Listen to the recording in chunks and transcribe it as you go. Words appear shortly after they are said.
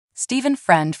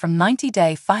Frend from 90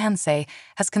 Day Fiancé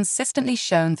has consistently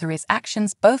shown through his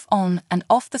actions both on and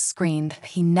off the screen that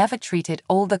he never treated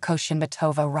Olga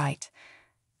Koshimbetova right.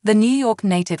 The New York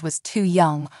native was too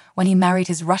young when he married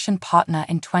his Russian partner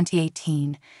in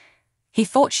 2018. He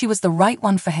thought she was the right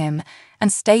one for him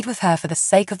and stayed with her for the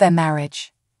sake of their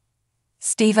marriage.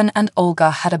 Steven and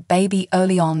Olga had a baby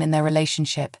early on in their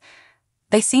relationship.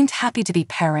 They seemed happy to be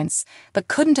parents, but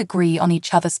couldn't agree on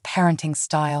each other's parenting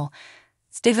style.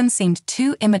 Steven seemed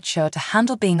too immature to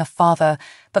handle being a father,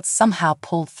 but somehow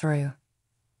pulled through.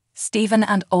 Steven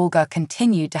and Olga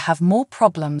continued to have more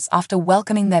problems after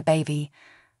welcoming their baby.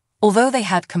 Although they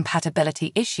had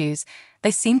compatibility issues,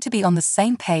 they seemed to be on the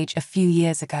same page a few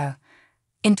years ago.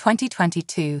 In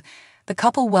 2022, the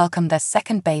couple welcomed their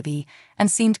second baby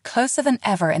and seemed closer than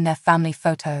ever in their family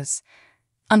photos.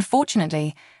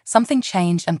 Unfortunately, something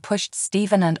changed and pushed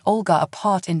Steven and Olga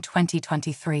apart in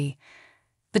 2023.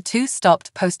 The two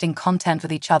stopped posting content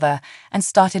with each other and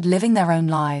started living their own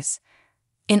lives.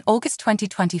 In August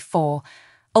 2024,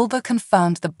 Olga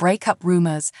confirmed the breakup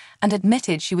rumors and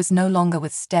admitted she was no longer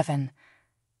with Steven.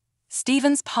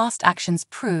 Steven's past actions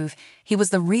prove he was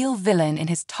the real villain in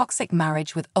his toxic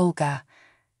marriage with Olga.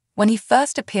 When he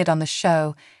first appeared on the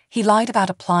show, he lied about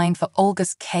applying for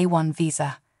Olga's K-1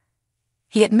 visa.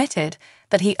 He admitted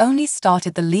that he only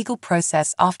started the legal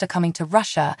process after coming to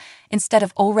Russia instead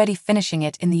of already finishing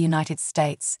it in the United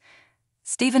States.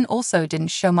 Steven also didn't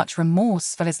show much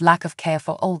remorse for his lack of care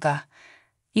for Olga.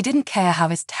 He didn't care how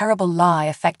his terrible lie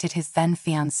affected his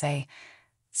then-fiancé.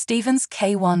 Steven's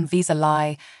K-1 visa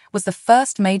lie was the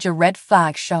first major red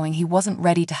flag showing he wasn't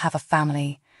ready to have a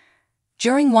family.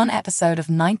 During one episode of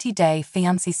 90 Day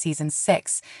Fiancé Season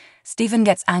 6, Steven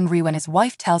gets angry when his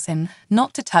wife tells him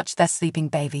not to touch their sleeping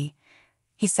baby.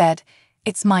 He said,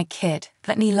 "It's my kid,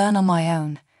 let me learn on my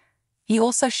own." He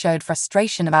also showed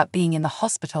frustration about being in the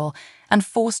hospital and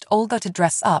forced Olga to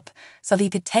dress up so that he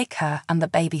could take her and the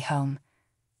baby home.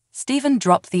 Steven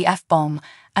dropped the F-bomb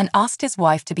and asked his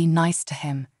wife to be nice to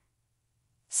him.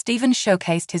 Steven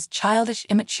showcased his childish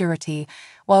immaturity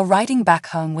while riding back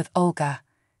home with Olga.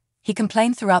 He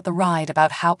complained throughout the ride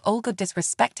about how Olga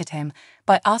disrespected him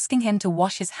by asking him to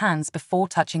wash his hands before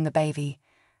touching the baby.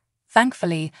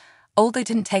 Thankfully, Olga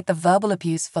didn't take the verbal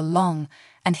abuse for long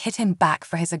and hit him back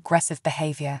for his aggressive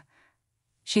behavior.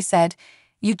 She said,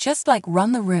 "You just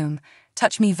run the room,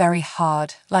 touch me very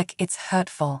hard, like it's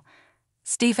hurtful."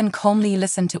 Steven calmly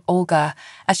listened to Olga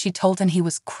as she told him he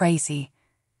was crazy.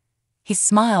 He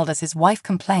smiled as his wife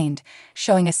complained,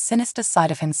 showing a sinister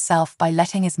side of himself by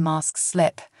letting his mask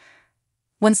slip.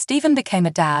 When Steven became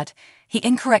a dad, he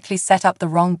incorrectly set up the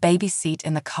wrong baby seat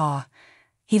in the car.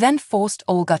 He then forced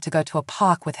Olga to go to a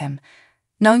park with him,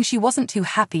 knowing she wasn't too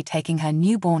happy taking her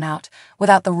newborn out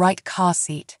without the right car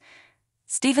seat.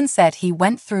 Steven said he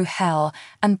went through hell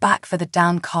and back for the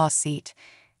down car seat,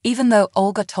 even though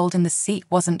Olga told him the seat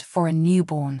wasn't for a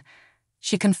newborn.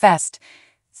 She confessed,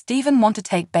 "Steven wanted to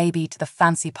take baby to the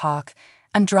fancy park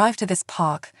and drive to this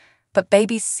park, but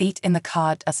baby's seat in the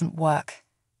car doesn't work."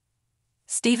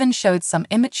 Steven showed some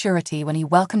immaturity when he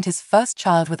welcomed his first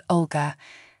child with Olga.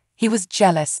 He was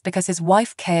jealous because his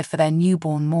wife cared for their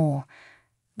newborn more.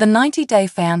 The 90 Day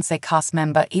Fiancé cast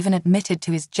member even admitted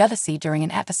to his jealousy during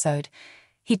an episode.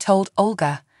 He told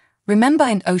Olga, "Remember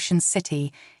in Ocean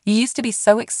City, you used to be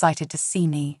so excited to see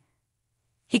me."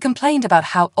 He complained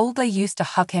about how Olga used to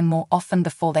hug him more often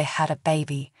before they had a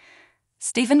baby.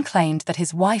 Steven claimed that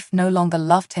his wife no longer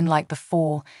loved him like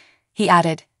before. He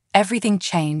added, "Everything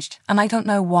changed, and I don't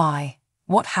know why.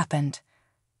 What happened?"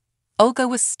 Olga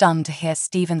was stunned to hear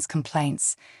Steven's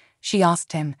complaints. She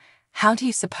asked him, "How do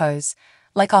you suppose,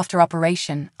 after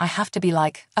operation, I have to be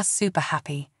super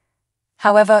happy?"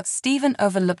 However, Steven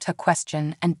overlooked her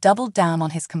question and doubled down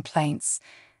on his complaints.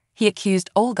 He accused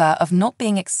Olga of not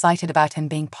being excited about him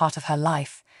being part of her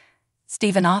life.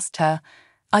 Steven asked her,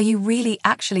 "Are you really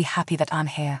actually happy that I'm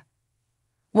here?"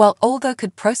 While Olga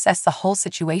could process the whole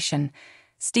situation,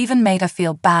 Steven made her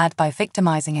feel bad by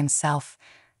victimizing himself.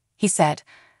 He said,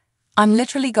 "I'm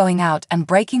literally going out and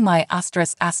breaking my ***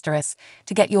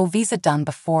 to get your visa done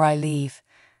before I leave."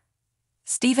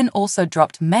 Steven also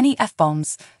dropped many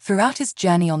F-bombs throughout his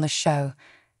journey on the show.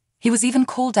 He was even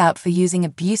called out for using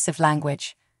abusive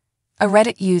language. A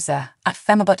Reddit user,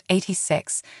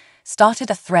 @Femabot86,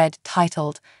 started a thread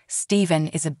titled, "Steven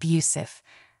is abusive."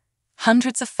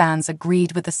 Hundreds of fans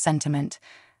agreed with the sentiment.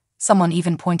 Someone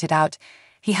even pointed out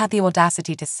he had the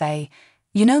audacity to say,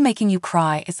 "You know, making you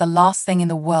cry is the last thing in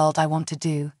the world I want to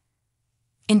do."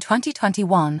 In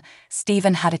 2021,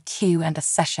 Steven had a Q&A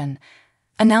session,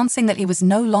 announcing that he was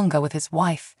no longer with his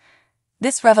wife.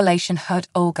 This revelation hurt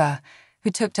Olga,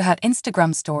 who took to her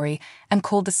Instagram story and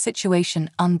called the situation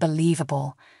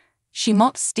unbelievable. She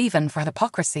mocked Steven for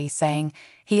hypocrisy, saying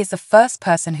he is the first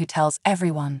person who tells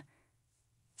everyone.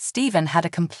 Steven had a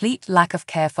complete lack of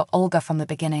care for Olga from the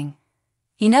beginning.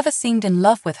 He never seemed in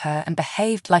love with her and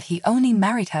behaved like he only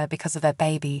married her because of their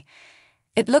baby.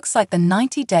 It looks like the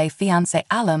 90-day fiancé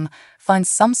alum finds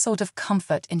some sort of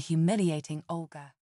comfort in humiliating Olga.